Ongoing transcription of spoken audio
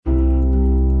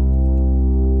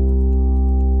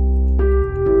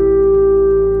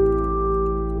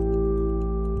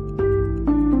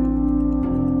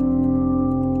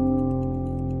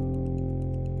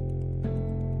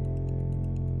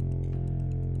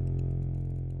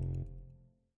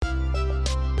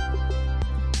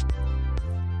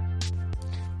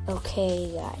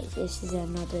Okay, guys, this is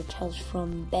another Tales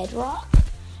from Bedrock.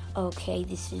 Okay,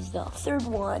 this is the third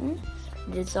one.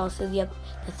 It's also the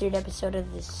third episode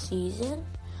of this season.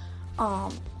 Before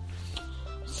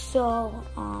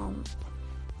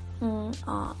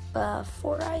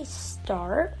I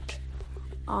start,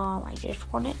 I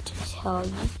just wanted to tell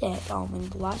you that in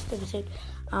the last episode,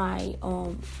 I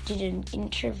did an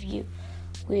interview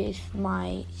with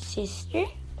my sister,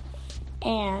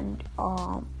 and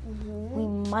we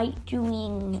might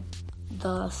doing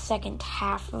the second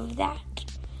half of that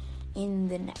in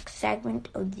the next segment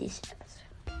of this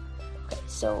episode. Okay,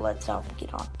 so let's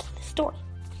get on to the story.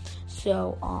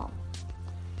 So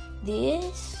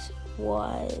this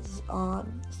was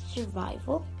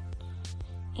survival,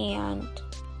 and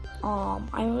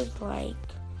I was like,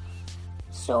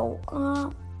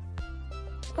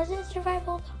 was it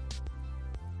survival?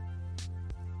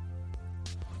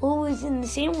 Well, it was in the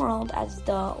same world as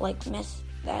the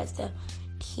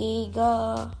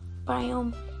Taiga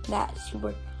biome, that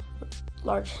super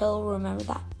large hill. Remember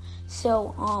that?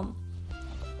 So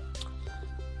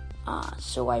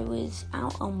I was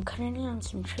out cutting down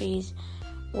some trees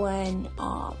when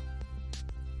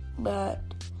but I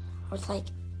was like,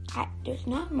 there's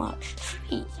not much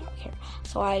trees out here,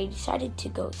 so I decided to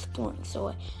go exploring.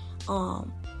 So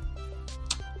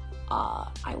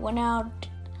I went out,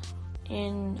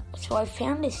 and so I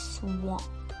found a swamp.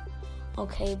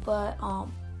 Okay, but I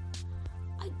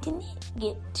didn't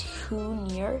get too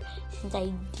near since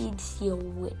I did see a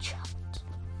witch hunt.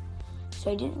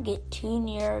 So I didn't get too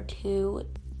near to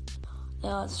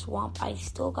the swamp. I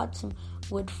still got some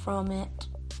wood from it.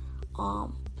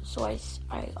 So I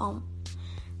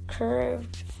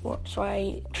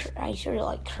sort of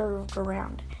like curved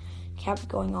around, kept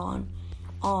going on,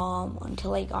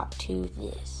 until I got to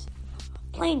this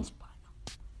plains biome,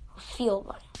 or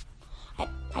field biome.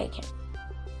 I can't remember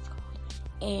what it's called.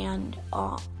 And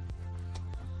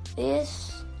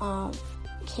this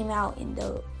came out in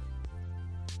the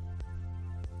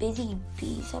Busy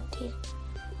Bees update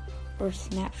or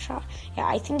snapshot. Yeah,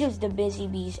 I think it was the Busy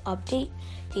Bees update.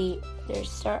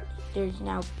 There's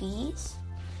now bees.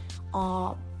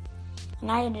 And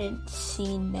I hadn't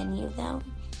seen many of them.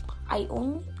 I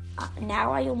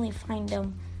only find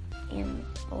them in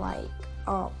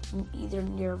either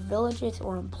near villages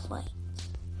or in plains.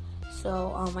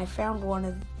 So I found one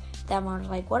of them. I was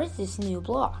like, what is this new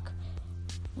block?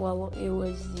 Well, it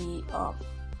was the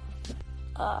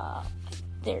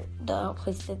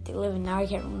place that they live in. Now I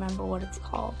can't remember what it's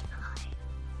called.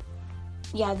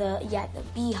 Yeah, the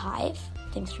beehive.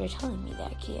 Thanks for telling me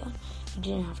that, Kia. You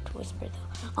didn't have to whisper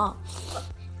though.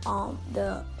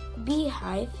 The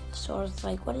beehive. So I was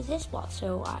like, what is this block?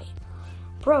 So I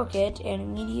broke it, and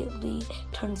immediately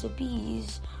tons of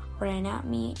bees ran at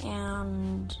me,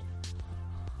 and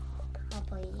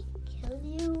probably kill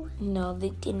you. No, they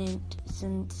didn't,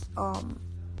 since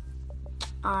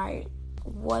I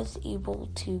was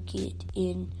able to get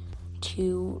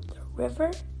into the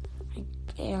river,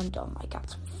 and I got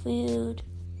some food.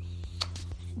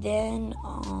 Then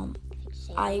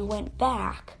I went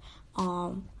back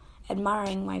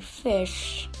admiring my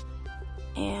fish,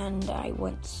 and I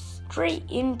went straight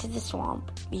into the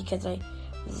swamp because I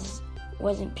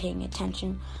wasn't paying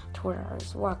attention to where I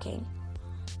was walking.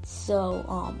 So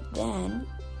then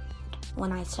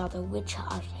when I saw the witch, I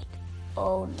was like,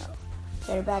 oh no.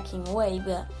 Started backing away,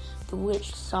 but the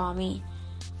witch saw me,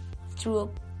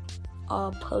 threw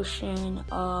a potion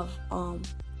of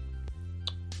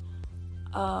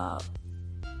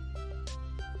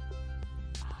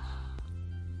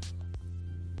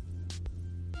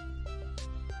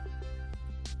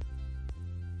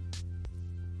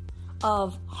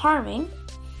harming.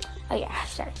 Oh yeah,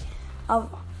 sorry. Of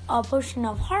a potion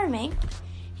of harming,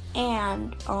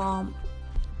 and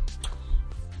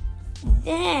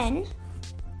then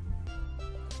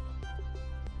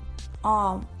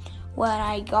when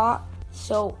I got,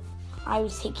 so I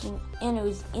was taking, and it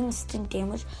was instant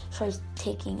damage, so I was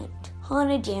taking a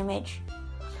ton of damage.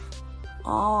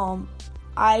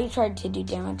 I tried to do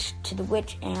damage to the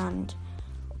witch, and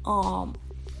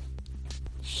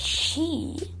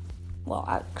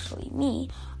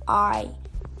I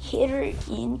hit her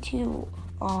into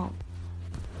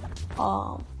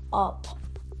up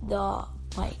the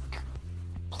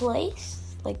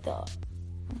place,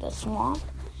 the swamp,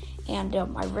 and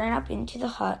I ran up into the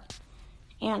hut,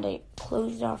 and I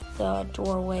closed off the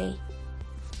doorway.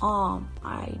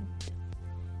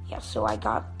 So I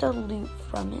got the loot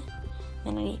from it,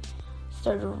 and I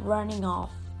started running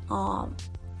off. I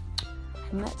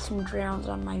met some drowns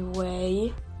on my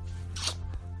way,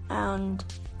 and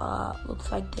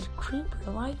looks like the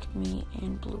creeper liked me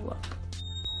and blew up.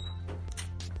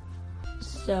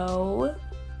 So,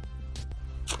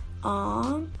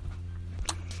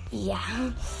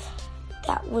 yeah,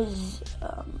 that was,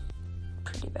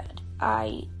 pretty bad.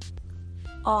 I,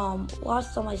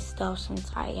 lost all my stuff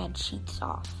since I had cheats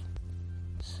off.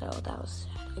 So that was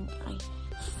sad. I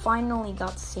finally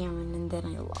got salmon and then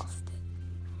I lost it.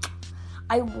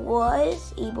 I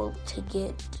was able to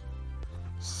get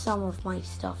some of my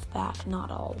stuff back, not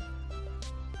all.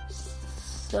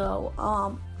 So,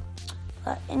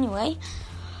 but anyway.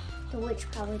 The witch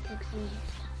probably took some of your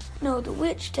stuff. No, the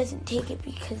witch doesn't take it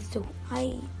because the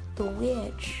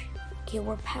witch, okay,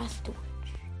 we're past the witch.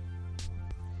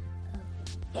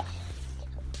 Yeah.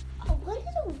 Oh,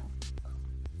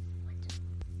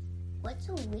 what's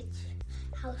a witch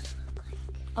house look like?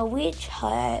 A witch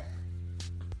hut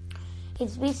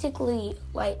is basically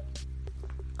like,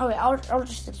 okay, I'll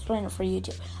just explain it for you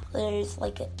too. There's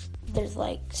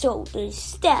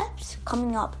steps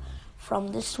coming up from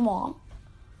the swamp,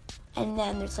 and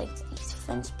then there's like these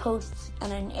fence posts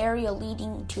and an area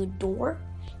leading to a door.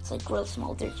 It's like real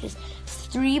small. There's just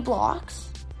 3 blocks,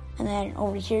 and then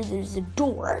over here there's a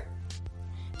door.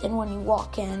 Then when you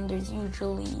walk in, there's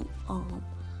usually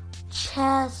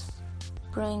chests,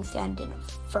 brewing stand, and a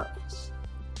furnace.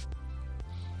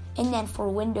 And then for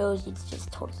windows, it's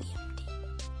just totally empty.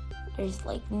 There's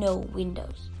like no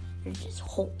windows. There's just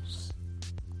holes.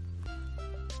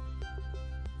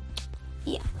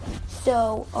 Yeah.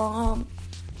 So,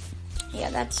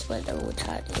 yeah, that's what the witch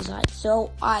hut is like.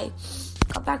 So I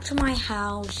got back to my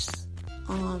house,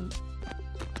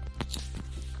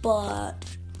 but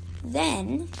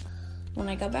then when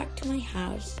I got back to my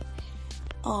house,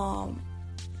 I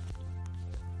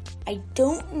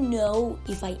don't know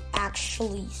if I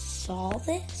actually saw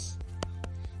this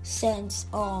since,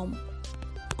 when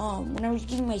I was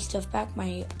getting my stuff back,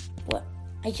 I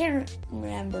can't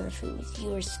remember if it was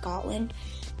you or Scotland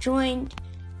joined,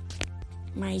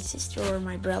 my sister or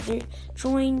my brother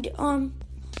joined,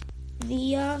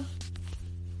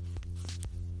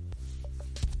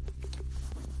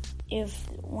 if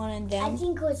one of them, I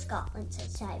think it was Scotland,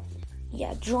 so I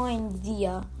joined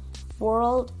the,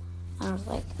 world, and I was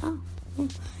like, oh,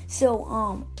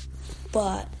 so,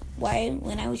 but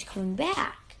when I was coming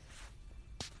back,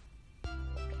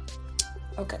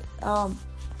 okay,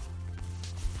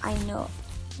 I know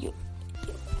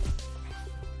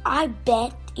I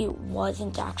bet it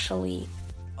wasn't actually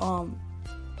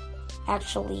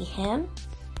him,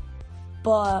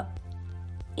 but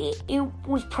it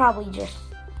was probably just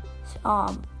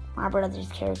my brother's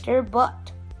character.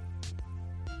 But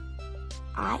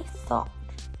I thought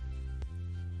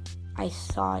I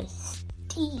saw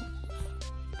Steve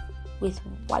with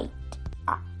white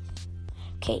eyes.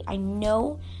 Okay, I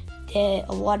know that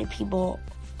a lot of people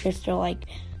just are like,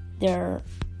 they're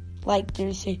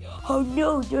saying, oh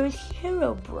no, there's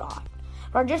Herobrine.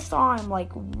 But I just saw him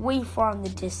like way far in the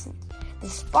distance. The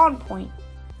spawn point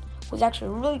was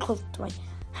actually really close to my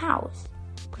house.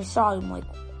 But I saw him like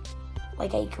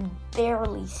I could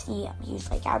barely see him. He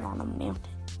was like out on a mountain.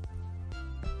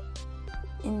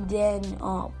 And then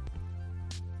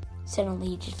suddenly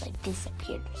he just like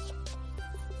disappeared or something.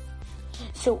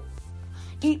 So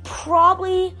it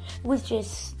probably was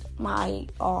just my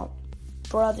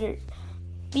brother,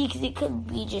 because it could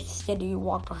be just that he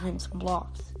walked behind some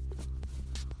blocks.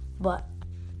 But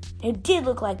it did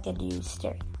look like that he was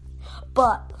staring.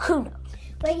 But who knows?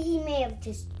 But he may have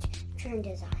just turned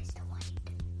his eyes to white.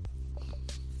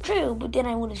 True, but then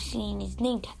I would have seen his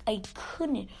name tag. I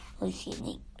couldn't really see his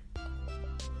name.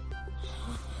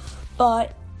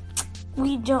 But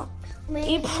we don't.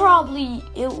 Maybe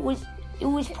It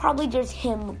was probably just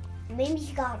him. Maybe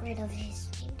he got rid of his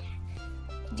name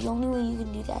tag. The only way you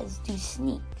can do that is to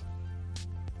sneak.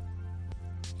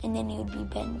 And then he would be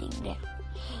bending down.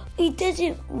 It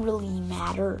doesn't really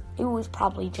matter. It was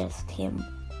probably just him.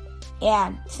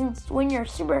 And since when you're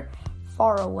super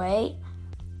far away,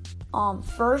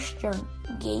 first your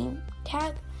game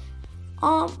tag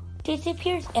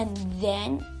disappears, and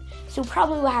then so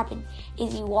probably what happened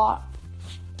is he walked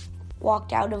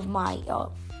out of my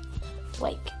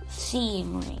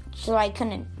seeing range, so I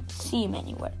couldn't see him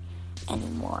anymore.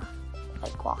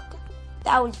 Walked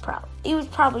out. It was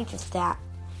probably just that.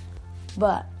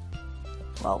 But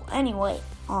well, anyway,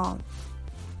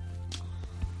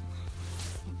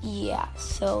 yeah,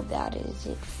 so that is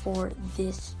it for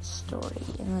this story.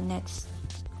 In the next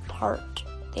part,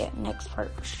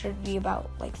 should be about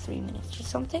 3 minutes or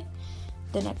something.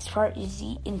 The next part is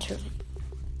the interview.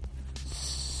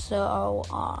 So,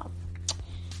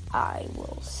 I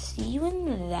will see you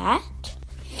in that.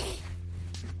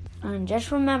 And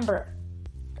just remember,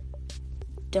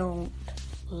 don't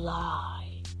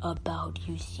lie about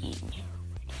you seeing him.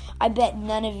 I bet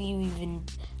none of you even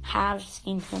have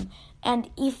seen him. And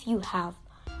if you have,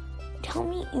 tell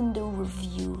me in the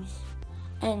reviews.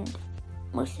 And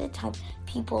most of the time,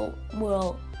 people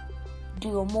will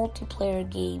do a multiplayer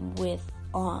game with,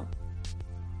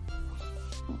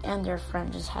 and their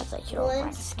friend just has like your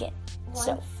friend skin.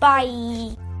 So,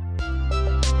 bye!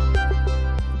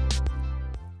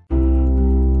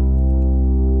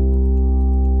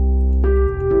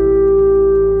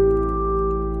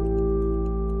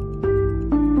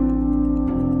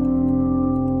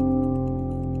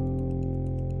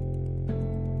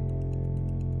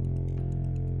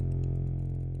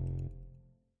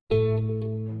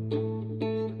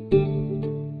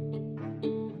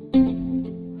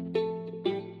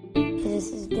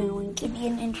 This is going to be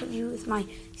an interview with my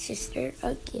sister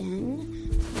again.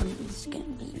 It's going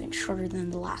to be even shorter than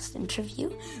the last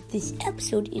interview. This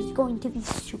episode is going to be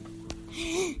super long.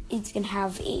 It's going to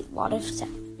have a lot of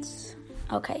segments.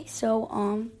 Okay, so,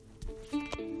 I'm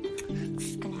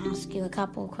just going to ask you a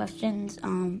couple of questions.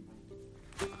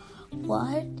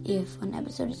 What if an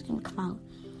episode is going to come out?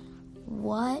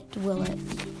 What will it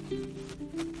be?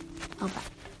 Okay.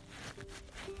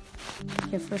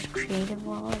 Your first creative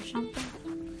role or something?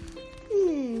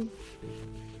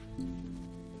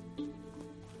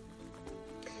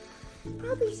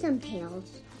 Probably some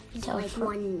tales. Just Tales like for-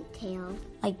 one tale.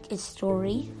 Like a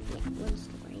story? Yeah, one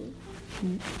story.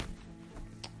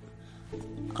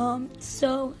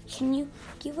 So can you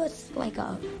give us like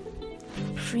a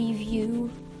preview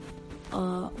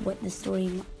what the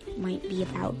story might be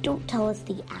about? Don't tell us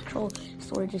the actual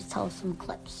story, just tell us some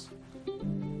clips.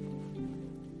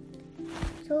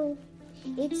 So,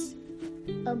 it's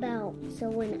about,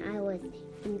 when I was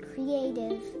in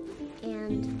creative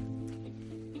and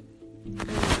I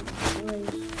was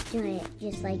doing it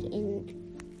just like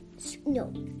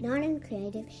not in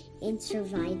creative, in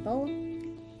survival.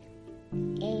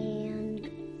 And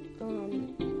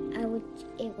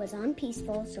it was on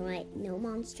peaceful, so no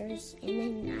monsters, and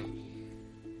then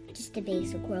just a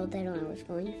basic world that I was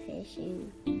going fishing.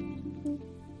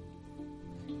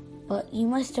 But you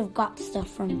must have got stuff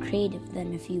from creative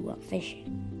then if you went fishing.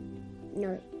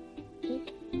 No. You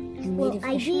made Well, a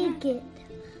I fishing did get.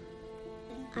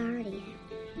 I already have.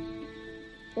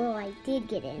 Well, I did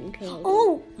get it in creative.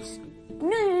 Oh!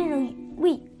 No.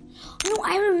 Wait. No,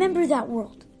 I remember that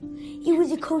world. It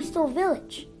was a coastal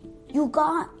village. You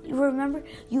remember?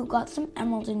 You got some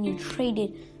emeralds and you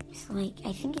traded. It's like,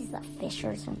 I think it's the fish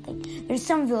or something. There's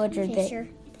some villager that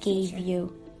gave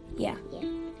you. Yeah. Yeah,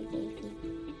 he gave me.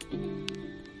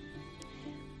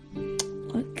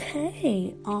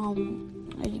 Okay. Are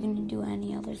you gonna do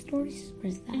any other stories? Or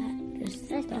is that just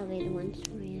That's probably the one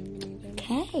story I'm gonna do.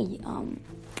 okay?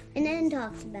 And then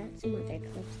talks about some other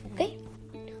clips that Okay.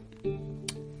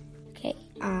 Okay.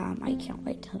 I can't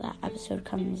wait till that episode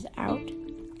comes out.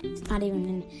 It's not even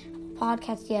in a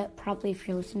podcast yet. Probably if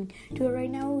you're listening to it right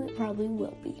now, it probably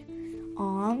will be.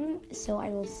 So I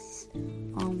will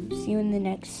see you in the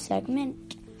next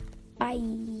segment. Bye.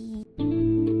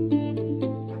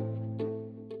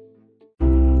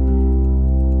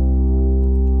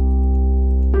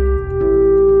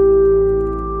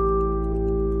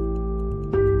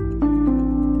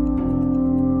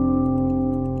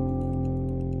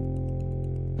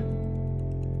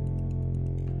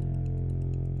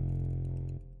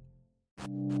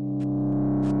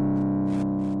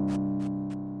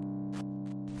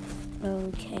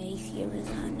 Okay, here is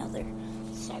another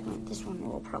segment. This one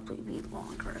will probably be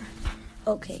longer.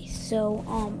 Okay, so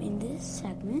in this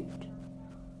segment,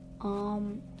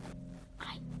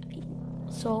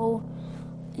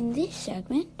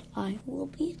 I will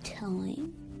be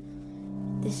telling.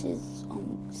 This is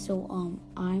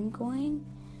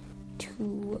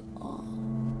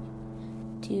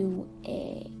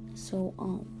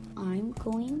I'm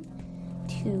going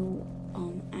to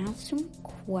ask some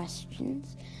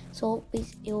questions. So it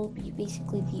will be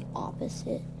basically the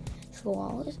opposite. So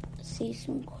I'll say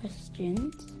some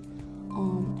questions,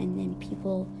 and then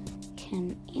people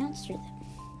can answer them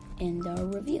in the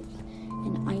reviews.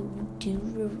 And I do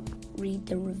read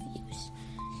the reviews.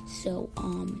 So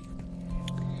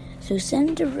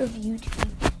send a review to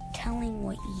me telling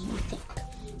what you think.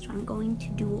 So I'm going to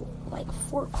do like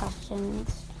 4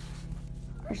 questions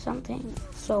or something.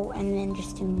 So, and then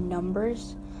just do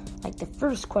numbers. Like the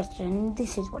first question,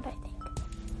 this is what I think.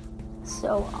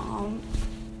 So,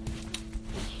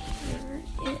 here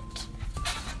it.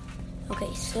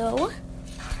 Okay, so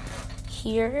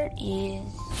here is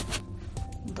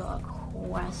the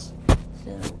question.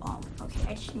 So, okay,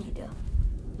 I just need to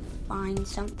find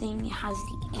something that has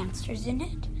the answers in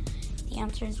it. The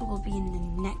answers will be in the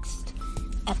next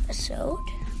episode.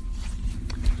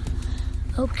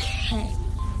 Okay.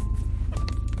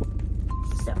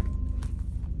 So,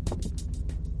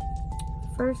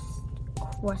 first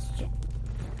question.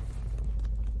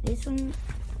 This one.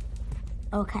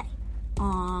 Okay.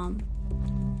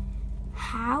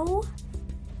 How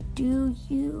do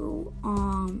you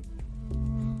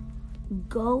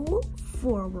go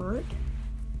forward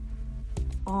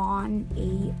on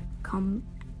a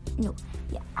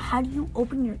how do you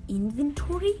open your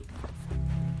inventory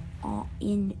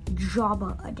in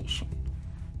Java Edition?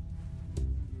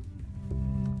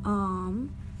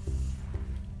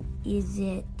 Is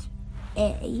it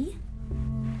A,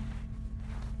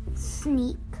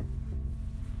 sneak,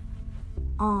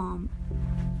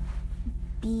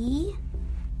 B,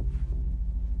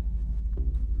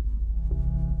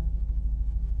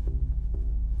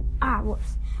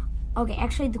 whoops. Okay,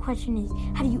 actually the question is,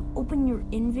 how do you open your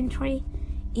inventory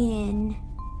in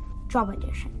Java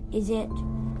Edition? Is it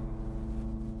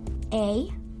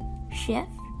A, Shift,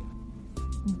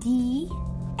 D,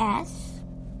 S,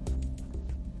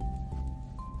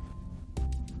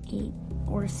 A,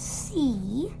 or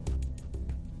C,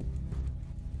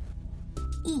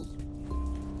 E?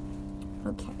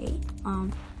 Okay,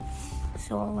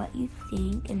 so I'll let you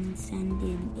think and then send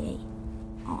in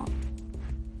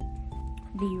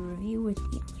the review with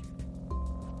the answer.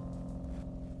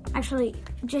 Actually,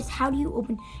 just how do you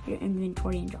open your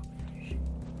inventory in Java Edition?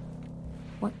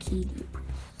 What key do you press?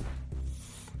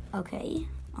 Okay,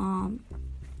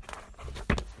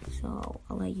 so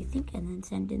I'll let you think and then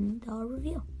send in the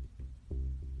review.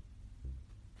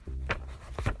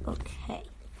 Okay,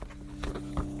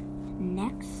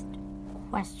 next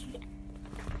question.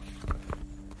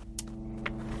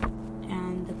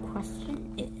 And the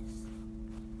question is,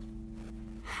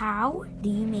 how do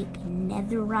you make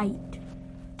netherite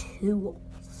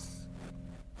tools?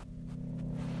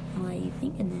 I'll let you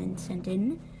think and then send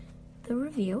in the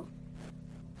review.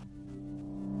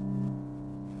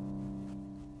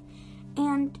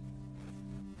 And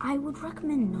I would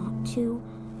recommend not to,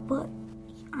 but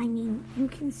I mean, you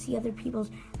can see other people's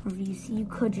reviews, so you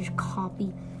could just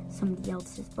copy somebody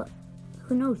else's, but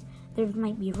who knows? Theirs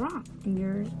might be wrong, and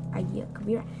your idea could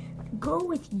be right. Go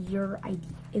with your idea.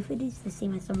 If it is the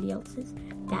same as somebody else's,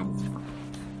 that is fine.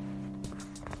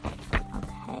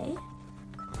 Okay.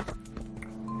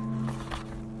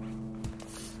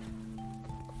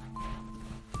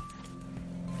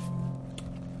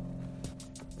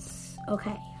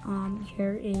 Okay,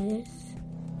 here is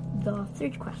the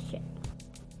third question.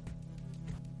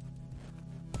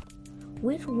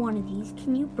 Which one of these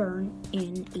can you burn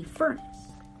in a furnace?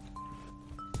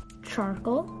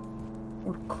 Charcoal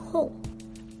or coal?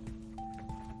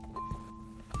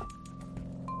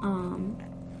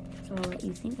 So I'll let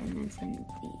you think and then send the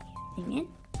thing in.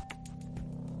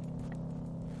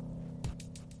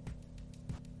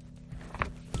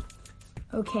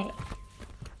 Okay.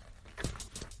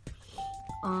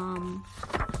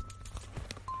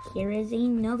 Here is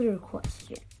another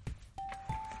question.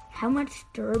 How much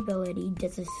durability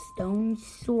does a stone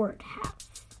sword have?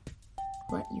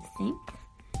 Let you think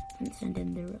and send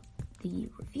in the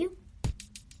review.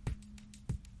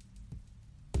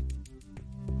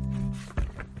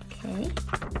 Okay.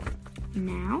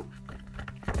 Now,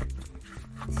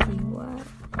 let's see what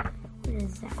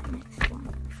is that next one?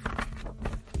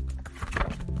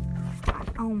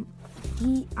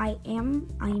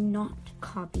 I'm not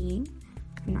copying.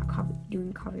 I'm not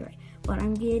doing copyright, but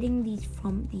I'm getting these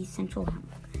from the Essential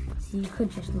Handbook. So you could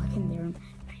just look in there and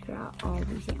figure out all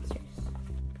these answers.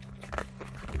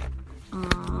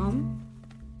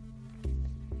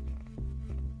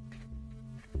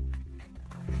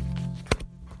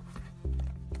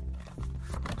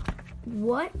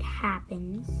 What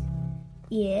happens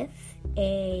if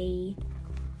a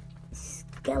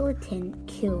skeleton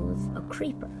kills a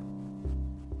creeper?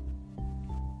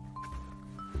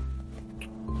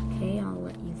 Okay, I'll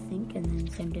let you think and then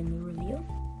send in the review.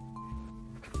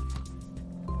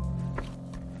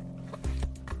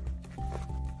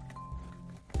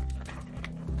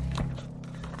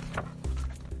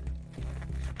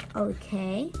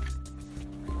 Okay.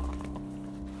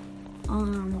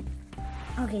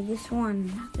 Okay, this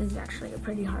one is actually a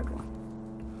pretty hard one.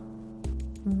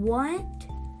 What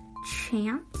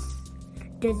chance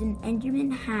does an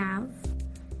Enderman have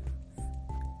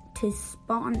to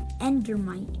spawn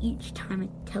Endermite each time it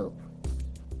teleports?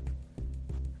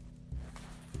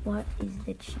 What is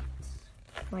the chance?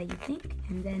 What do you think?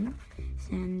 And then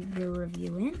send the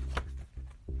review in.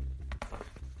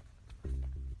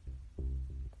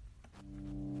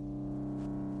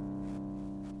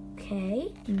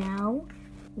 Okay, now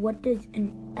what does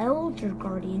an Elder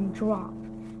Guardian drop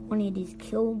when it is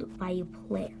killed by a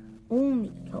player?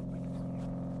 Only killed by a player.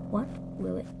 What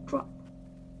will it drop?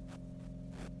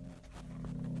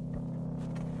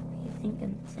 You think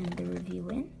and send the review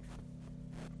in.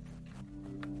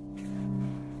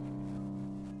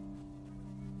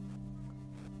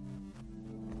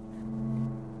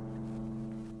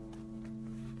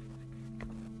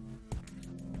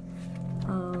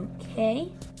 Okay.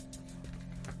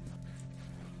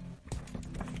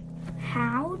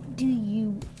 How do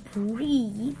you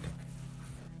breed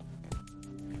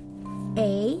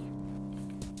a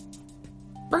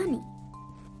bunny?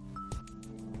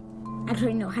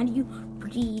 Actually, no. How do you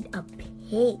breed a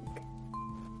pig?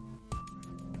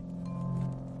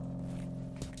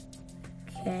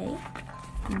 Okay.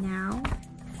 Now,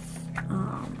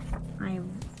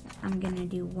 I'm gonna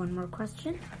do one more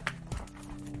question.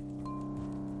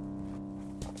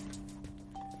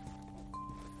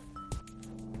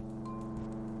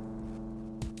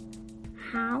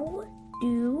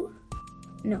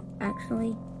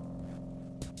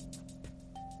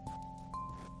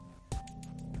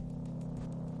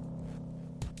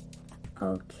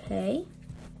 Okay.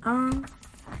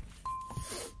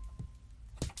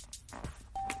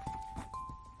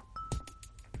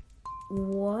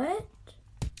 What?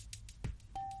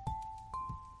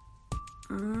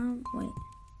 Wait.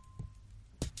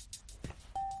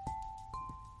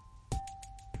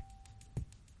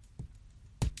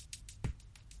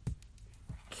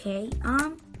 Okay,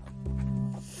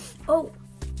 oh,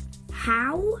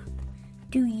 how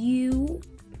do you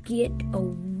get a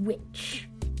witch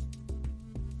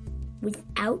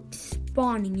without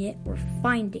spawning it or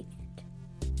finding it?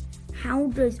 How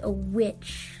does a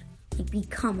witch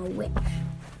become a witch?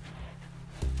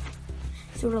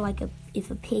 Sort of like if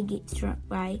a pig gets struck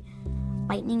by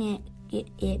lightning,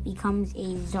 it becomes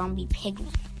a zombie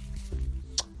piglet.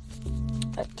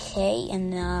 Okay, in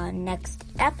the next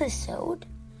episode,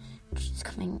 which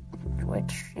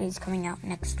is coming out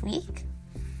next week.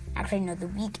 Actually, no, the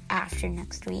week after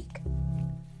next week.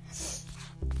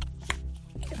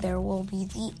 There will be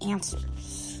the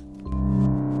answers.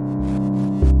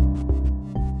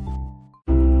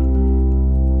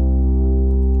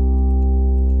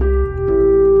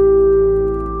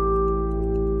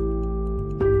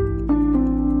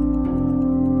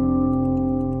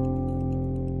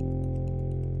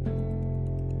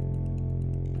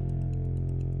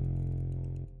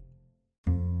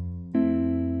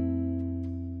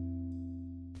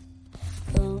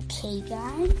 Okay,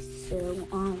 guys, so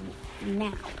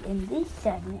now in this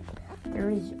segment there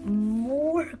is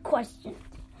more questions.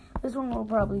 This one will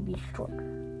probably be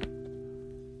shorter.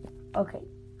 Okay,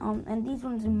 and these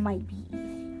ones might be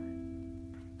easier.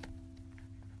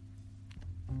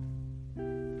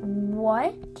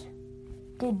 What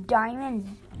did diamonds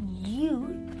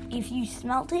use? If you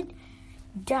smelted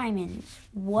diamonds,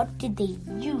 what did they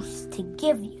use to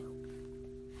give you?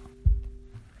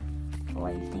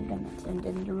 What do you think? I'm going to send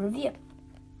in the review.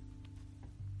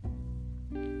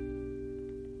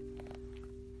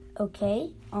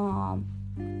 Okay,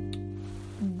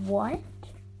 what?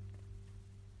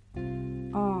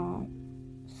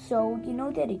 So you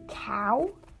know that a cow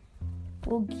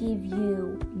will give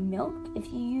you milk if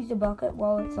you use a bucket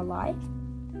while it's alive?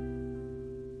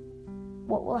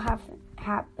 What will happen?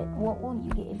 What will you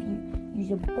get if you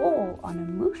use a bowl on a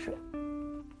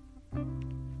mushroom?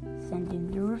 Send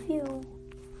in the review.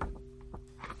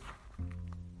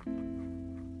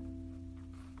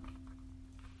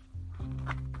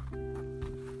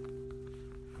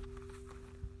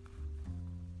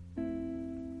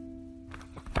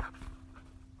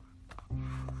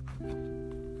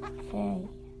 Okay.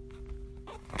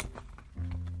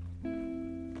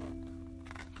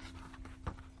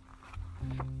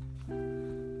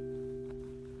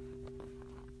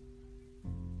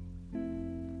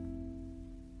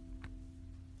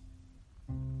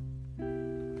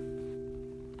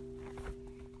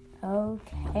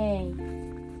 Okay.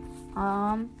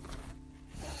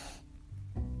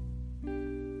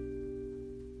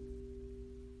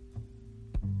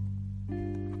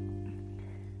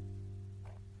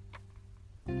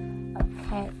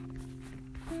 Okay.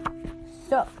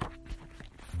 So,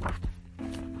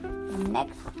 the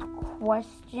next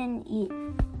question is,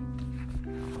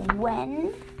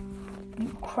 when you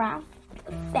craft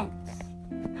a fence,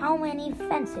 how many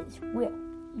fences will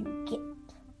you get?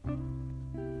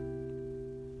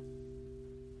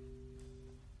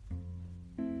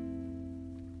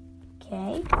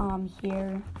 Okay,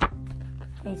 here.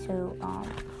 Okay, so,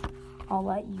 I'll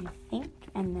let you think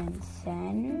and then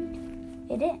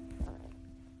send it in.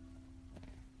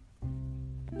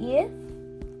 if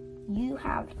you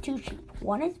have two sheep,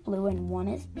 one is blue and one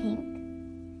is pink,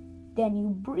 then you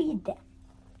breed them.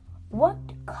 What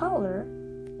color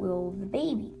will the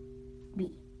baby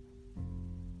be?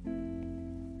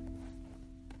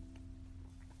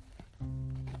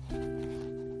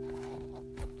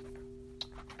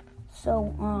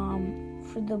 So,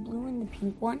 for the blue and the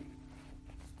pink one,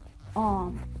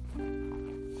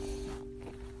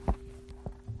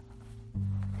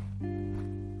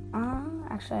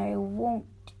 actually I won't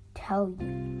tell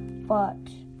you, but,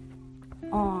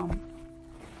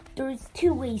 there's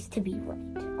two ways to be right.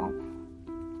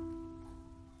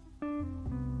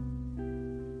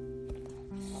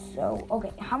 So,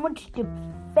 okay, how much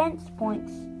defense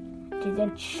points does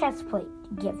a chest plate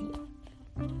give you?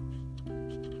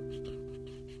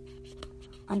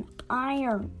 An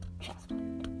iron chest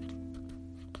plate.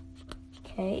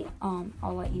 Okay,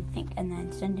 I'll let you think and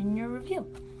then send in your review.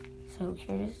 So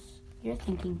here's your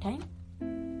thinking time.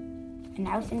 And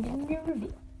now send in your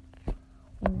review.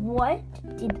 What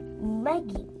did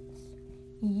leggings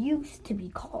used to be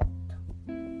called?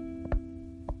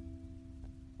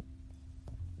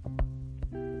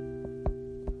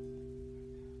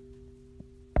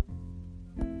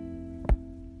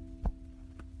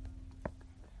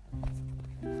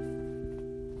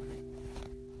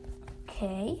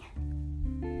 Okay.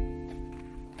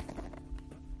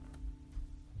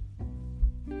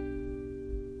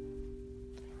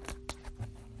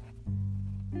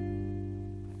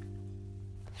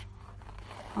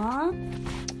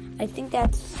 I think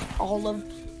that's all of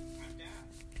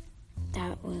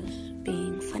that was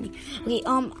being funny. Okay,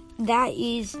 that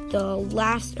is the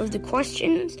last of the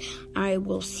questions. I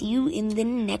will see you in the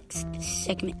next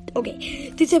segment. Okay,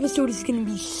 this episode is gonna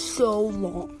be so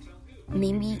long.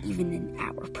 Maybe even an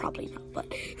hour, probably not,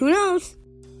 but who knows?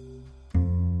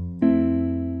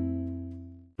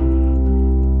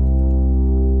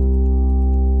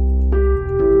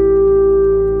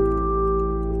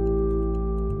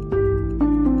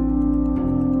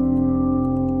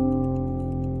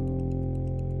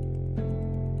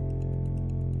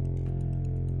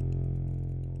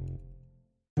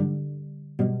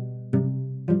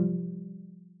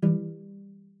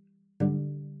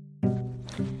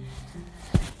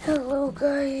 Hello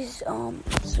guys,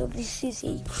 so this is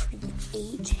a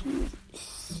creative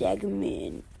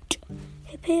segment.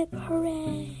 Hip hip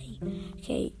hooray!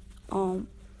 Okay,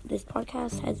 this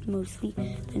podcast has mostly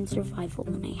been survival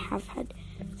and I have had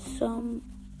some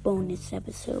bonus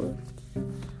episodes,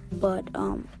 but,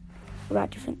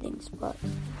 about different things, but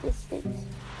this is,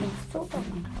 it's still about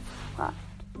Minecraft, but,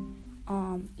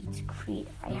 it's creative.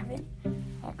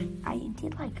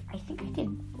 I think I did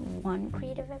one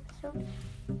creative episode,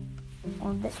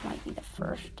 or this might be the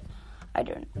first, I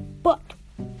don't know, but,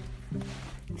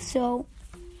 so,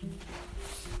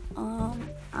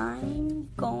 I'm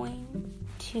going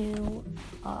to,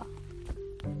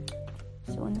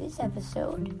 so in this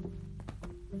episode,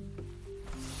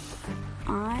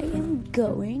 I am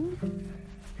going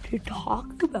to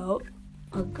talk about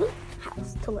a good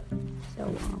house to live.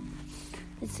 So,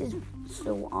 this is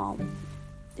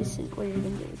what you're gonna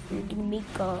do. You're gonna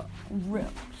make a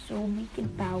room. So we'll make it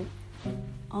about,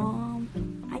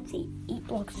 I'd say 8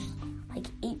 blocks, like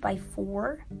 8 by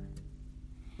 4.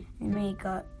 And make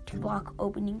a 2-block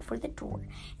opening for the door.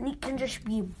 And it can just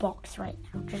be a box right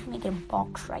now. Just make it a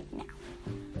box right now.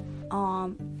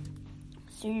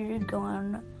 So you're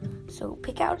going, so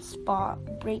pick out a spot,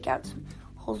 break out some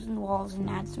holes in the walls and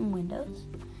add some windows.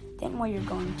 Then what you're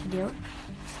going to do is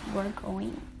you're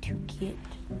going to get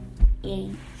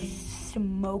a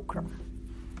smoker.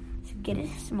 So get a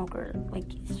smoker,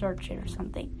 like search it or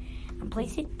something, and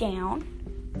place it down.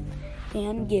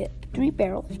 Then get 3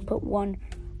 barrels, put one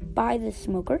by the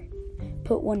smoker,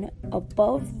 put one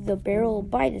above the barrel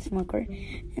by the smoker,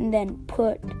 and then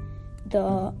put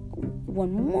the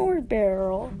one more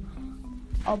barrel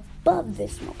above the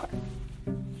smoker.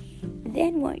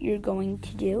 Then what you're going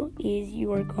to do is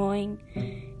you are going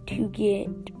to get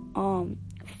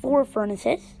 4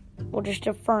 furnaces, or just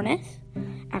a furnace.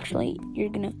 Actually, you're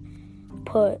gonna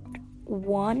put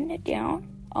one down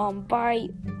by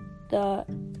the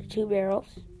 2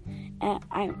 barrels,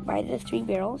 and by the 3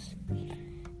 barrels,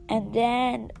 and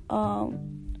then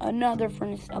another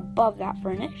furnace above that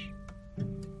furnace.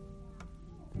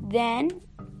 Then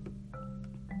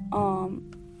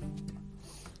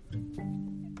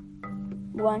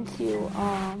once you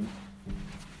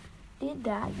did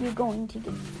that, you're going to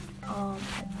get a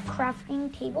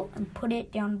crafting table and put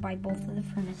it down by both of the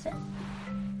furnaces.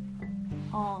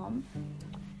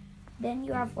 Then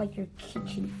you have like your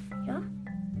kitchen, yeah?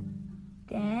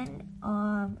 Then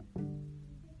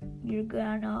you're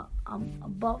gonna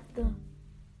above the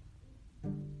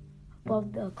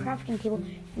crafting table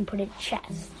and put a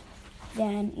chest.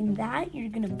 Then in that you're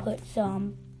gonna put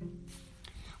some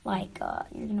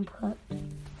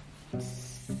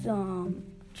some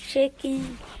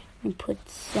chicken, and put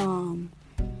some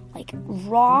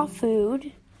raw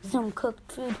food, some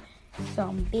cooked food,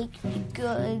 some baked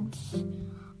goods.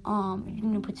 You're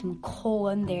gonna put some coal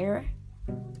in there.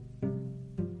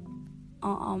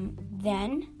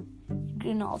 Then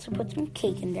you're gonna also put some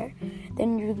cake in there.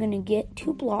 Then you're gonna get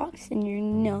 2 blocks, and you're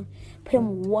gonna put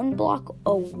them 1 block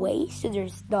away. So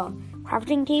there's the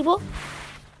crafting table,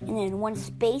 and then 1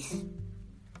 space.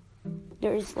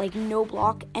 There's no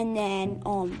block, and then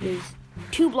there's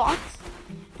 2 blocks,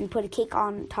 and put a cake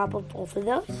on top of both of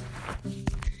those.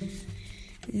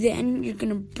 Then you're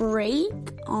gonna break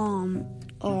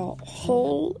a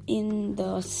hole in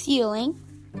the ceiling.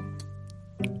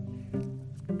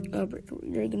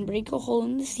 You're gonna break a hole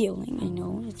in the ceiling. I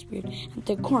know it's weird, at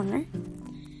the corner.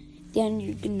 Then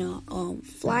you're gonna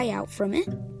fly out from it.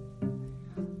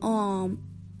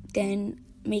 Then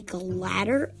make a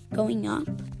ladder going up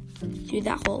through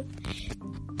that hole.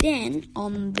 Then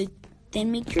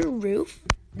then make your roof.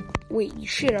 Wait, you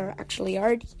should actually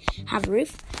already have a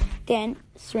roof. Then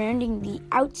surrounding the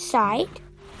outside,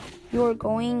 you're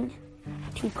going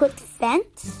to put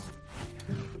fence.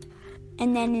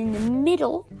 And then in the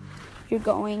middle, you're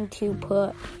going to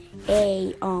put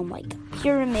a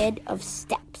pyramid of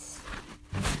steps.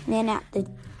 And then at the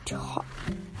top,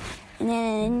 and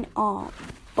then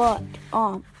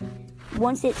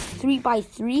once it's 3 by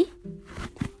 3,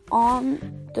 on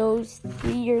those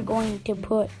 3 you're going to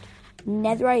put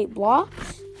netherite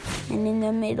blocks, and in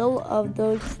the middle of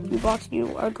those 3 blocks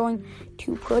you are going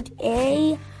to put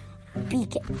a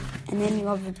beacon. And then you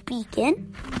have a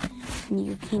beacon, and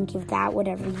you can give that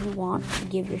whatever you want to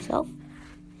give yourself.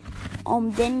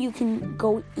 Then you can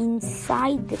go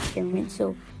inside the pyramid.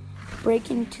 So break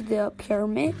into the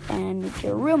pyramid and make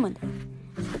your room in there.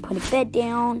 So put a bed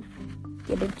down,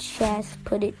 get a chest,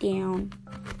 put it down,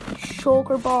 a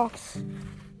shulker box,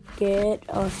 get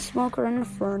a smoker and a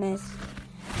furnace,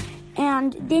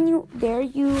 and then you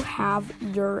have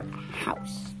your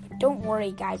house. But don't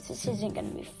worry, guys, this isn't going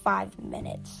to be 5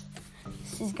 minutes.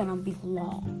 This is going to be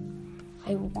long.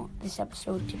 I want this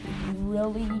episode to be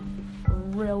really,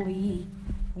 really,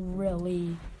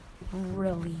 really,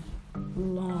 really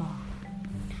long.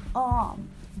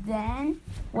 Then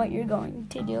what you're going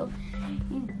to do,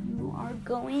 you are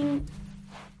going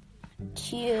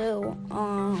to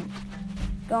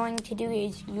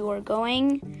is you are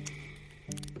going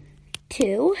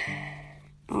to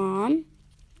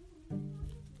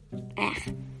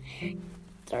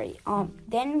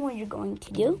then what you're going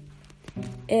to do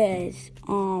is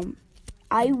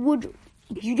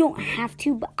you don't have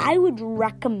to, but I would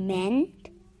recommend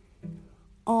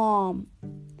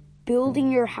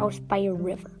building your house by a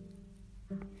river.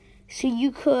 So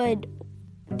you could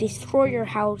destroy your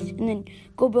house and then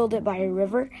go build it by a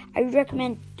river. I would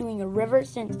recommend doing a river,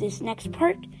 since this next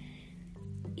part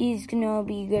is gonna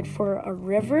be good for a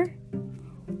river.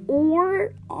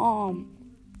 Or I'm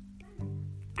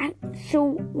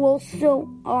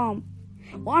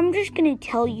just gonna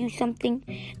tell you something,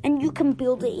 and you can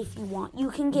build it if you want. You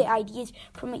can get ideas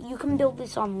from it. You can build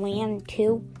this on land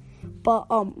too, but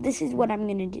this is what I'm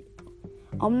gonna do.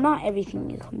 Not everything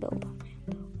you can build on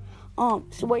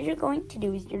land. So what you're going to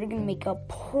do is you're gonna make a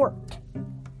port.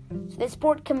 So this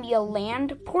port can be a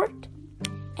land port,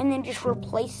 and then just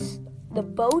replace the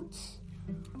boats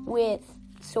with.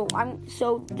 So what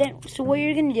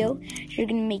you're gonna do is you're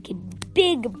gonna make a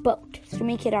big boat. So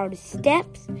make it out of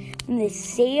steps, and the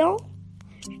sail.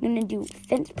 You're gonna do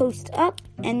fence posts up,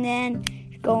 and then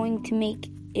you're going to make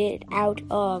it out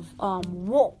of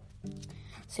wool.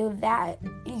 So that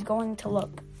is going to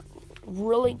look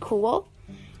really cool.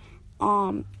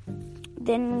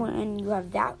 Then when you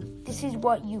have that, this is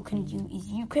what you can do, is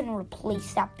you can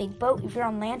replace that big boat. If you're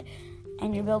on land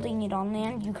and you're building it on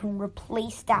land, you can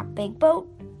replace that big boat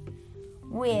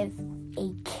with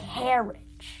a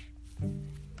carriage.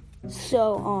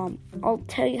 So I'll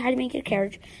tell you how to make a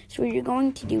carriage. So what you're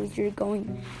going to do is you're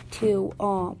going to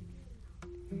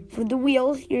for the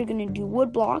wheels, you're going to do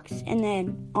wood blocks, and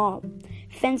then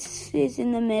fences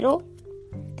in the middle.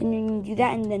 Then you're going to do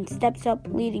that, and then steps up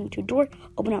leading to a door.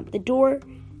 Open up the door.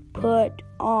 Put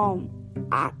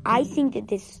I think that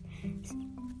this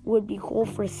would be cool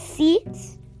for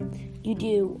seats. You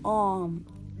do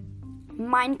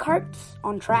mine carts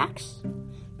on tracks.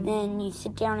 Then you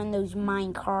sit down in those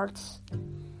mine carts.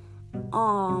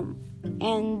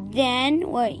 And then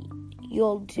what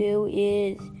you'll do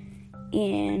is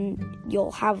and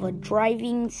you'll have a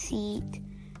driving seat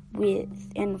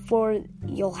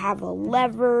you'll have a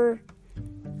lever,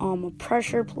 a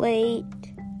pressure plate,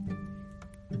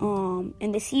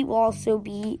 and the seat will also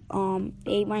be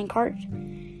a minecart,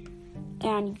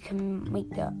 and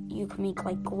you can make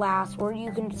like glass, or you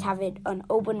can just have it an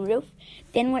open roof.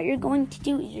 Then what you're going to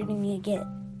do is you're going to get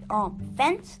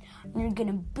fence, and you're going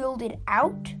to build it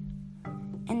out,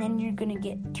 and then you're going to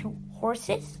get 2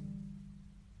 horses,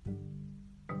 and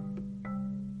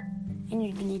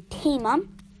you're going to tame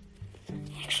them.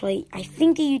 Actually, I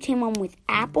think that you tame them with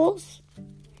apples.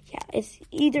 Yeah, it's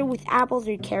either with apples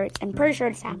or carrots. I'm pretty sure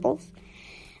it's apples.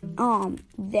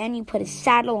 Then you put a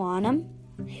saddle on them.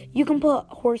 You can put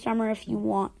horse armor if you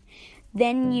want.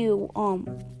 Then you,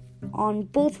 on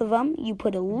both of them, you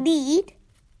put a lead.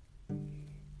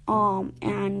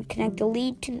 And connect the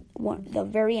lead to the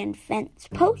very end fence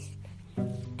post.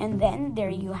 And then there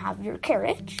you have your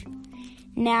carriage.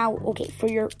 Now, okay, for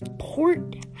your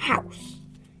port house,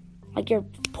 like your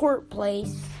port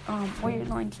place, what you're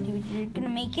going to do is you're going to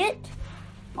make it,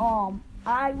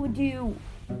 I would do,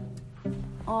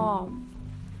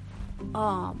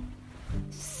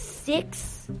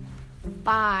 6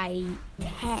 by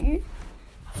 10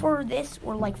 for this,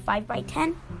 or like 5 by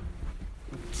 10.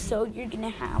 So you're going to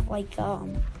have like, so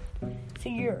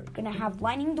you're going to have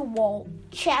lining the wall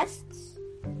chests,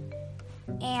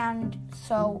 and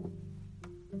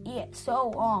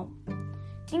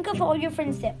think of all your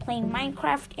friends that play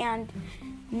Minecraft and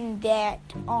that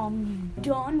you've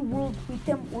done worlds with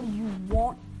them, or you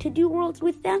want to do worlds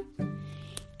with them.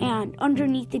 And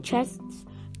underneath the chests,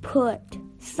 put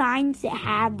signs that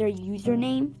have their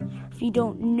username. If you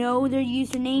don't know their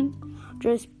username,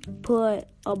 just put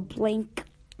a blank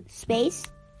space.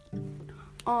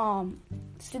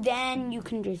 So then you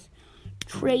can just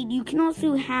trade. You can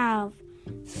also have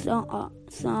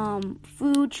some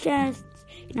food chests.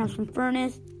 You can have some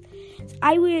furnace.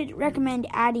 I would recommend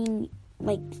adding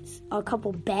like a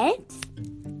couple beds.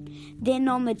 Then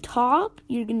on the top,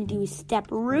 you're going to do a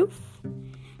step roof.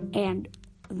 And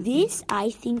this, I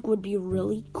think, would be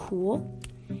really cool.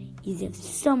 Is if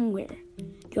somewhere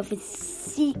you have a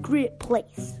secret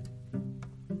place.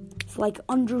 It's like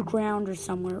underground or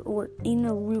somewhere, or in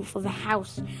a roof of a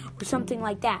house or something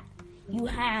like that. You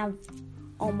have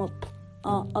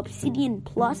obsidian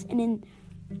plus, and in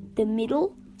the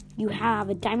middle you have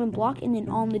a diamond block, and then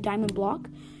on the diamond block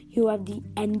you have the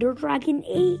ender dragon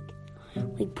egg.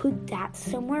 Like, put that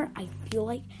somewhere. I feel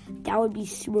like that would be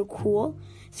super cool.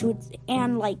 So it's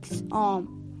and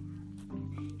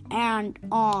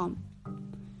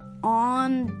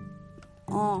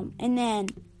then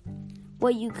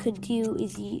what you could do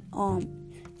is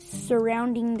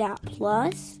surrounding that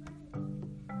plus,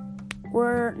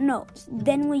 or no,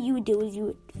 then what you would do is you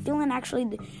would fill in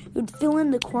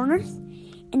the corners,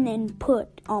 and then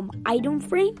put item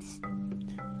frames,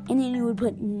 and then you would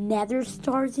put nether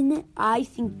stars in it. I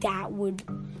think that would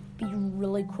be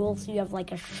really cool. So you have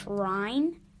like a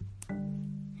shrine,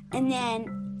 and then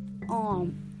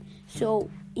so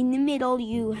in the middle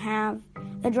you have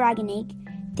the dragon egg.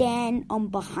 Then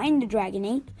behind the dragon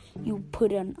egg you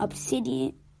put an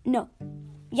obsidian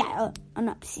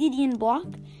block,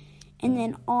 and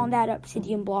then on that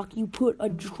obsidian block you put a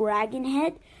dragon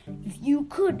head. If you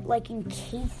could like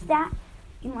encase that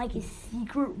in like a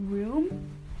secret room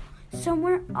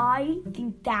somewhere, I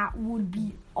think that would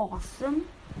be awesome.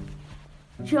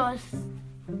 Just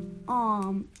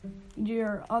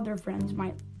your other friends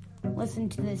might listen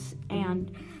to this,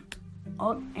 and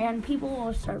people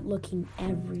will start looking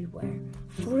everywhere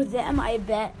for them. I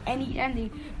bet anytime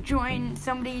they join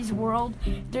somebody's world,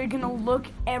 they're gonna look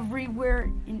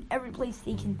everywhere, in every place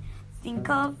they can think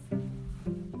of,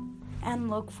 and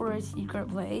look for a secret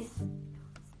place.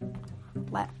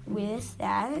 With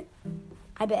that,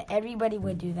 I bet everybody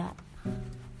would do that.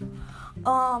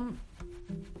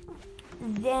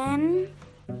 Then,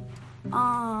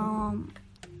 a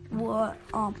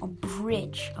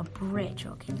bridge.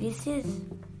 Okay, this is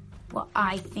what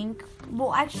I think.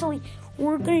 Well, actually,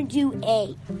 we're gonna do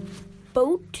a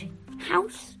boat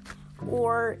house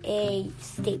or a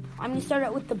stable. I'm gonna start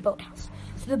out with the boat house.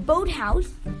 So the boat house,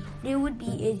 what it would be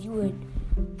is you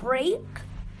would break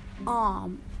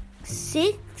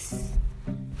 6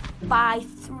 by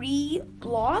 3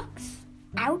 blocks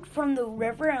out from the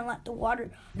river and let the water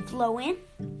flow in.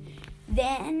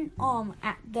 Then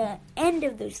at the end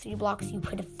of those 3 blocks you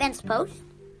put a fence post.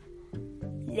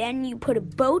 Then you put a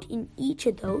boat in each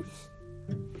of those.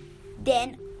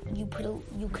 Then you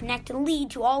connect a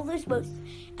lead to all those boats,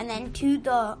 and then to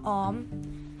the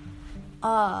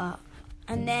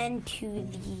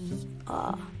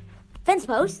fence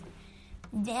post.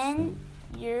 Then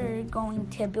you're going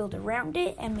to build around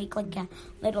it and make like a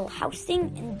little house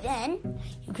thing, and then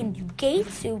you can do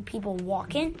gates so people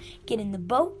walk in, get in the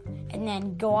boat, and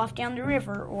then go off down the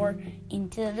river or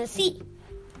into the sea.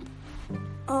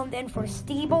 Then for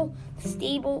stable,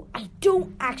 I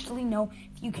don't actually know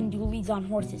if you can do leads on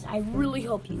horses. I really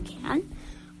hope you can.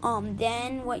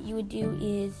 Then what you would do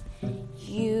is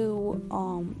you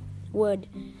would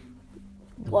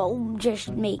just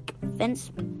make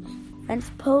fence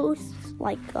posts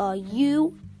like like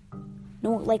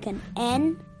an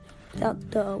N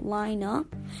without the line up.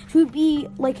 So it would be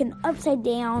like an upside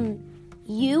down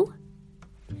U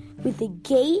with a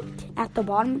gate at the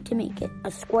bottom to make it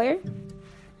a square.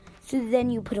 So then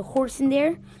you put a horse in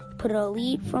there, put a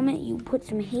lead from it, you put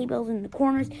some hay bales in the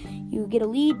corners, you get a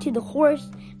lead to the horse,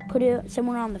 put it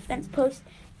somewhere on the fence post,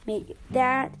 make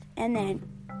that, and then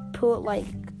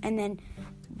and then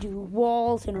do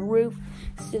walls and a roof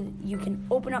so you can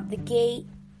open up the gate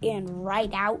and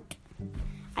ride out.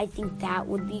 I think that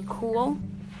would be cool.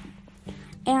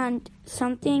 And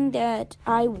something that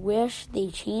I wish they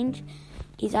changed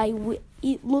is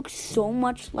it looks so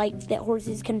much like that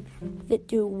horses can fit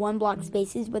through 1 block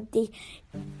spaces, but they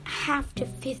have to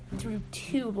fit through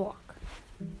 2 block,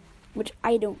 which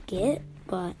I don't get,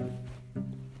 but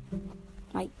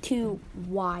like 2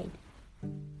 wide.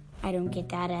 I don't get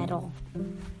that at all.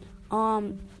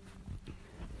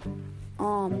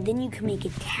 Then you can make a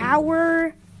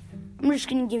tower. I'm just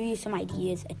gonna give you some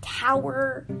ideas. A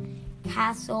tower,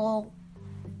 castle.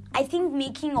 I think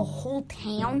making a whole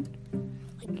town,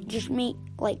 just make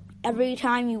every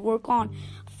time you work on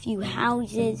a few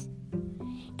houses,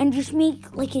 and just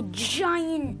make like a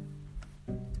giant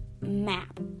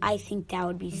map. I think that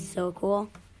would be so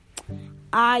cool.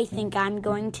 I think I'm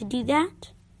going to do that.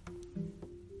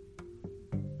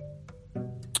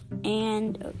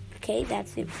 And okay,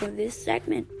 that's it for this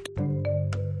segment.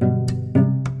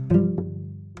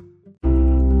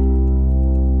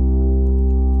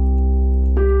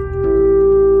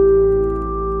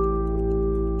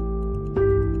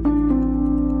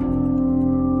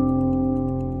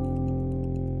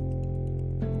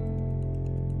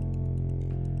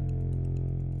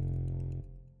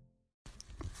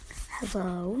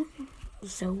 Hello,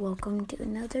 so welcome to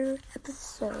another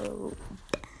episode.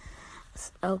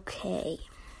 Okay,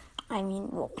 I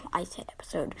said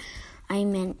episode, I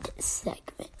meant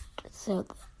segment, so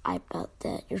I bet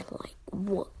that you're like,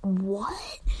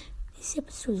 what? This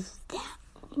episode is that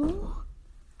long?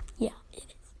 Yeah, it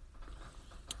is.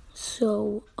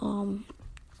 So,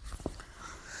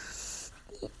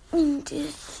 in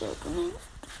this segment,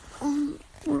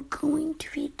 we're going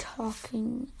to be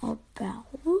talking about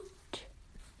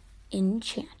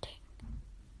enchanting.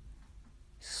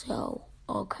 So,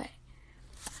 okay.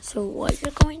 So what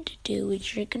you're going to do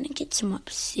is you're going to get some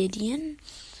obsidian,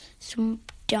 some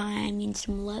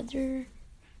leather,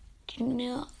 you're going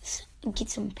to get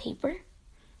some paper.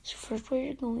 So first what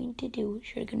you're going to do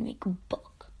is you're going to make a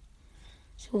book.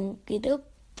 So we'll get a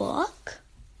book.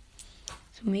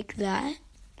 So make that.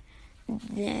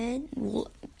 Then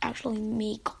we'll actually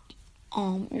make,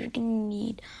 you're going to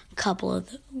need a couple of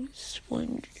those.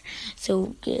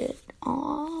 So get,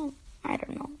 we'll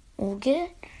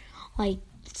get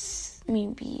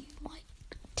maybe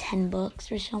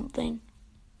 $10 or something.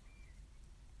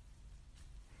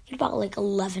 It's about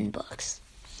 11 books.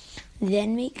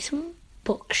 Then make some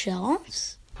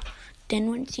bookshelves. Then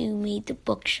once you made the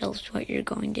bookshelves, what you're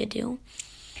going to do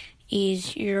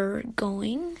is you're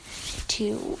going to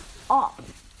do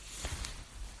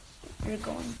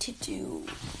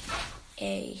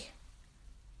a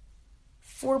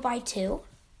 4x2.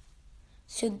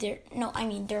 So there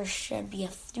should be a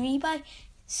 3x.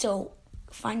 So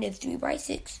find a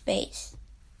 3x6 space.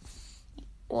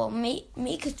 Well, make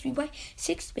a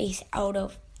 3x6 space out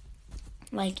of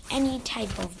any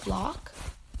type of block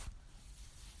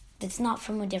that's not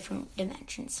from a different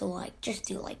dimension. So just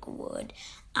do wood.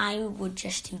 I would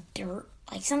just do dirt,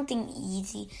 something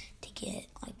easy to get,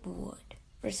 wood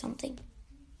or something,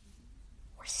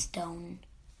 or stone.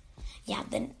 Yeah,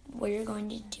 then what you're going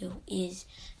to do is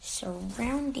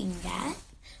surrounding that.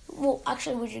 Well,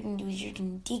 actually, what you're going to do is you're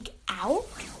going to dig out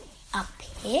a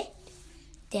pit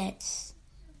that's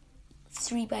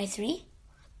 3x3.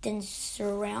 Then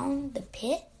surround the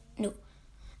pit. No.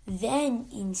 Then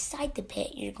inside the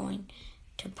pit, you're going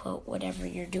to put whatever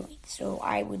you're doing. So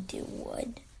I would do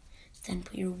wood. Then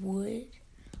put your wood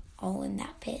all in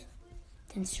that pit.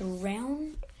 Then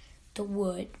surround the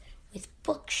wood with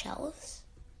bookshelves.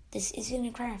 This isn't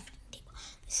a crafting table.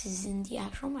 This is in the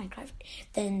actual Minecraft.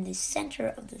 Then the center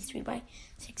of the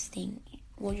 3x6 thing,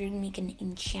 you're going to make an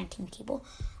enchanting table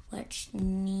which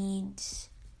needs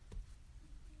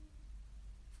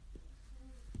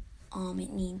it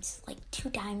needs like 2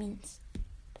 diamonds,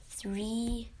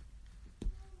 3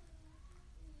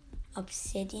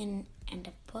 obsidian, and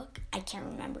a book. I can't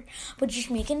remember, but just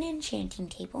make an enchanting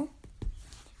table.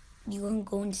 You can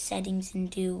go in settings and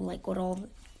do like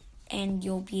and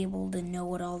you'll be able to know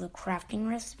what all the crafting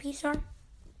recipes are.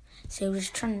 So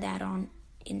just turn that on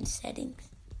in settings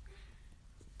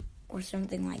or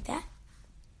something like that.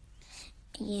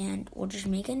 And we'll just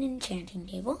make an enchanting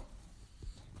table,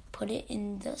 put it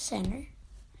in the center,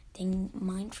 then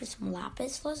mine for some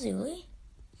lapis lazuli.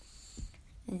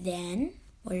 Then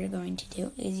what you're going to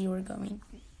do is you're going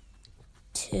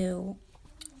to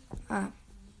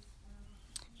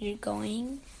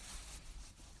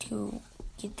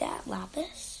get that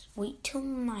lapis, wait till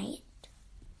night,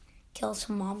 kill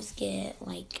some mobs, get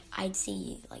I'd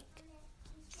say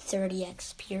 30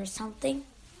 XP or something.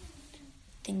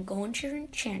 Then go into your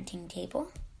enchanting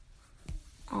table.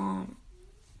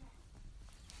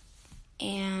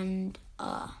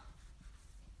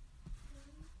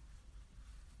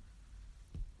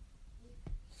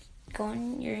 Go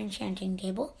on your enchanting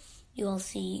table. You will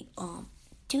see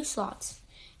 2 slots,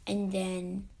 and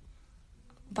then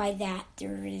by that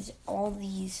there is all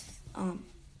these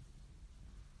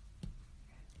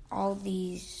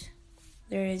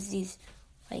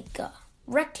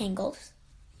rectangles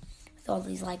with all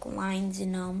these lines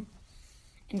in them,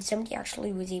 and somebody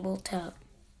actually was able to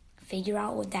figure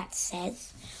out what that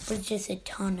says, but it's just a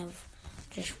ton of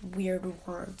just weird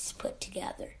words put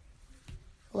together.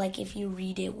 If you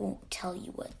read it, won't tell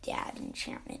you what that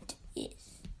enchantment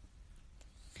is.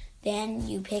 Then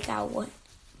you pick out what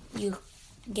you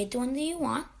get, the one that you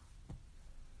want.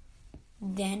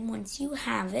 Then once you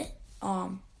have it,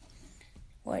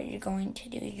 what you're going to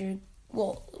do is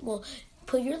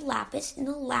put your lapis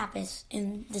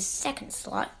in the second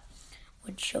slot,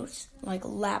 which shows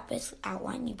lapis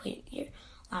outline. You put your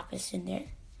lapis in there.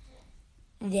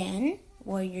 Then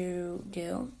what you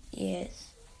do is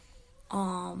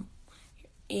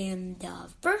in the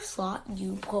first slot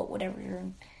you put whatever you're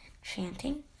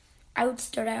enchanting. I would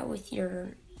start out with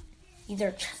your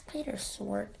either chestplate or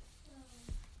sword.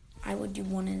 I would do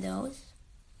one of those.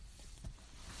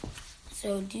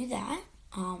 So do that,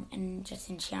 and just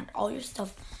enchant all your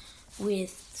stuff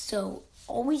so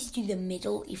always do the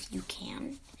middle if you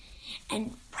can,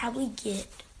 and probably get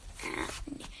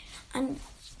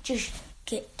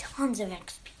tons of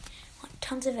XP.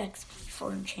 Tons of XP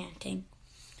for enchanting.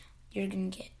 You're gonna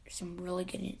get some really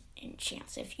good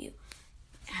enchants if you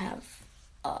have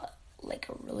a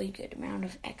really good amount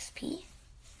of XP.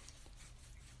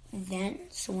 Then,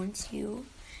 so once you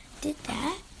did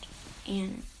that,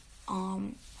 and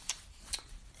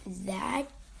that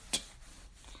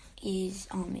is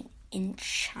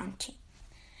enchanting.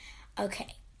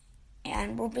 Okay,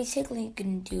 and we're basically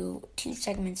gonna do 2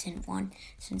 segments in one,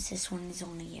 since this one is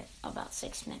only about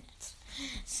 6 minutes.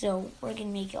 So we're gonna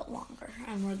make it longer,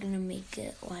 and we're gonna make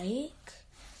it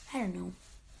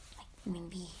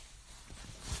maybe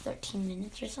 13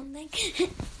 minutes or something.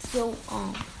 So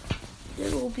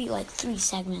there will be 3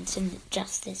 segments in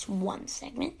just this one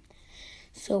segment.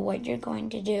 So what you're going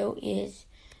to do is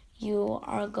you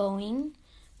are going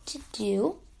to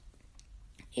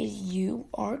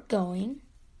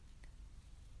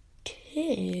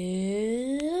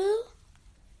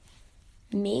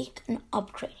make an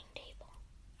upgrading table.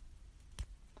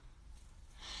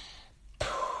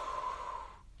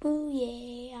 Ooh,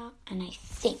 yeah. And I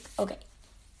think, okay,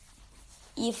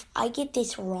 if I get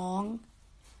this wrong,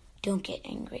 don't get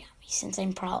angry at me, since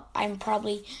I'm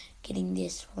probably getting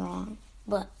this wrong.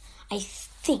 But I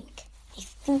think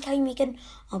how you make an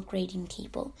upgrading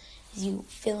table is you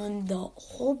fill in the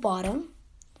whole bottom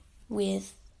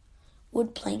with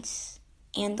wood planks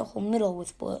and the whole middle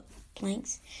with wood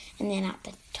planks, and then at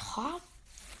the top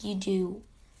you do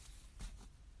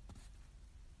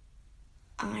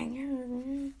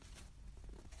iron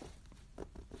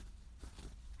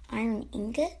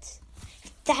ingots.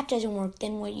 If that doesn't work,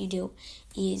 then what you do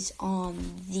is on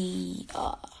the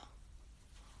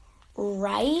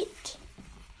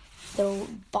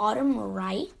bottom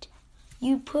right,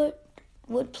 you put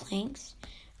wood planks.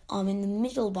 In the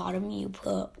middle bottom, you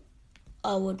put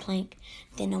a wood plank.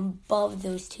 Then above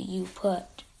those 2, you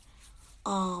put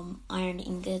iron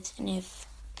ingots. And if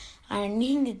iron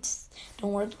ingots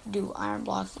don't work, do iron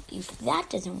blocks. If that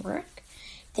doesn't work,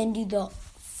 then do the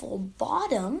full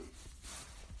bottom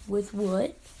with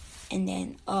wood, and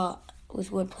then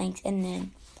with wood planks, and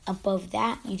then above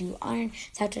that you do iron.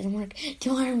 If that doesn't work,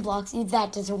 do iron blocks. If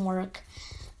that doesn't work,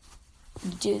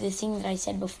 do the thing that I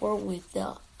said before with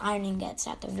the iron ingots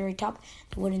at the very top,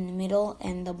 the wood in the middle,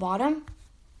 and the bottom.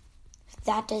 If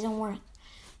that doesn't work,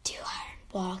 2 iron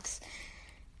blocks.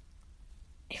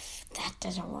 If that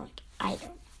doesn't work either.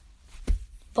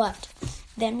 But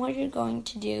then what you're going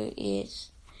to do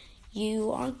is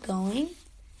you're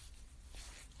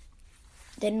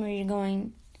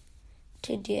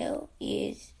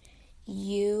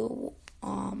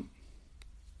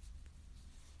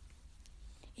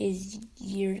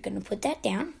going to put that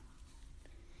down,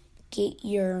 get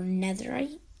your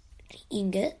netherite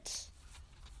ingots.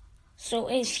 So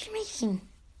if you're making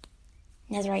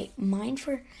netherite mine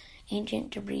for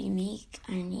ancient debris, make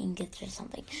iron ingots or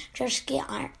something, just get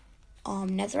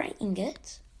netherite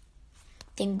ingots,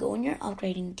 then go in your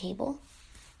upgrading table,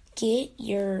 get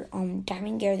your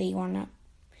diamond gear that you want to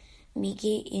make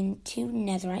it into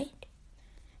netherite,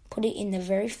 put it in the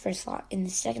very first slot. In the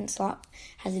second slot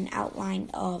has an outline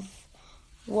of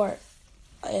a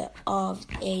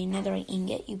netherite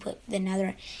ingot. You put the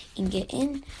netherite ingot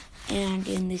in, and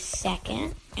in the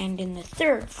second and in the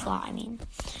third slot,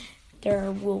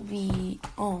 there will be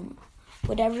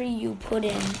whatever you put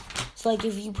in. So like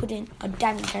if you put in a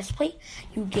diamond chest plate,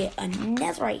 you get a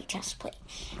netherite chest plate,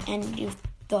 and if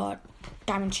the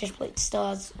diamond chest plate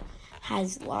still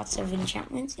has lots of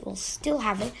enchantments, it will still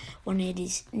have it when it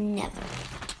is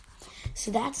netherite. So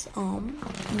that's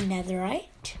netherite.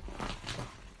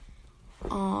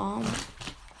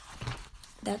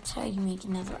 That's how you make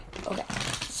netherite. Okay.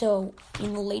 So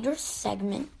in the later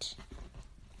segment,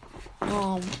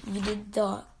 you did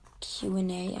the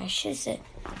Q&A. I should have said,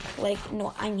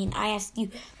 I asked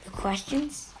you the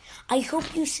questions. I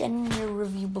hope you sent in your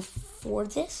review before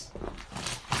this,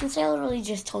 since I literally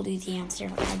just told you the answer.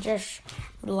 I just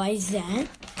realized that.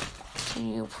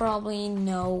 You probably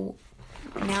know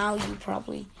the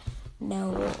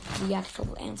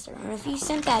actual answer. And if you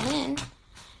sent that in,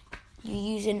 you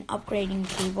use an upgrading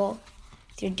table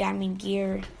with your diamond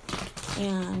gear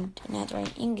and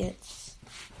netherite ingots,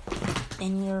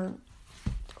 then you're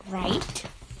right.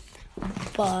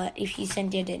 But if you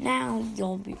sent it now,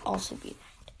 you'll also be right.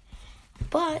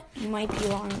 But you might be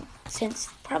wrong, since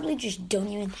probably just don't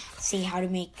even say how to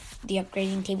make the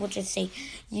upgrading table. Just say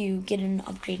you get an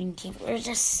upgrading table, or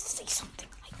just say something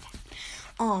like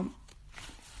that.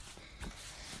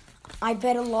 I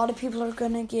bet a lot of people are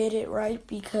gonna get it right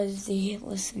because they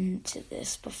listened to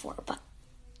this before, but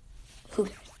who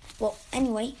cares? Well,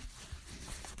 anyway,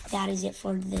 that is it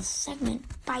for this segment.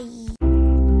 Bye.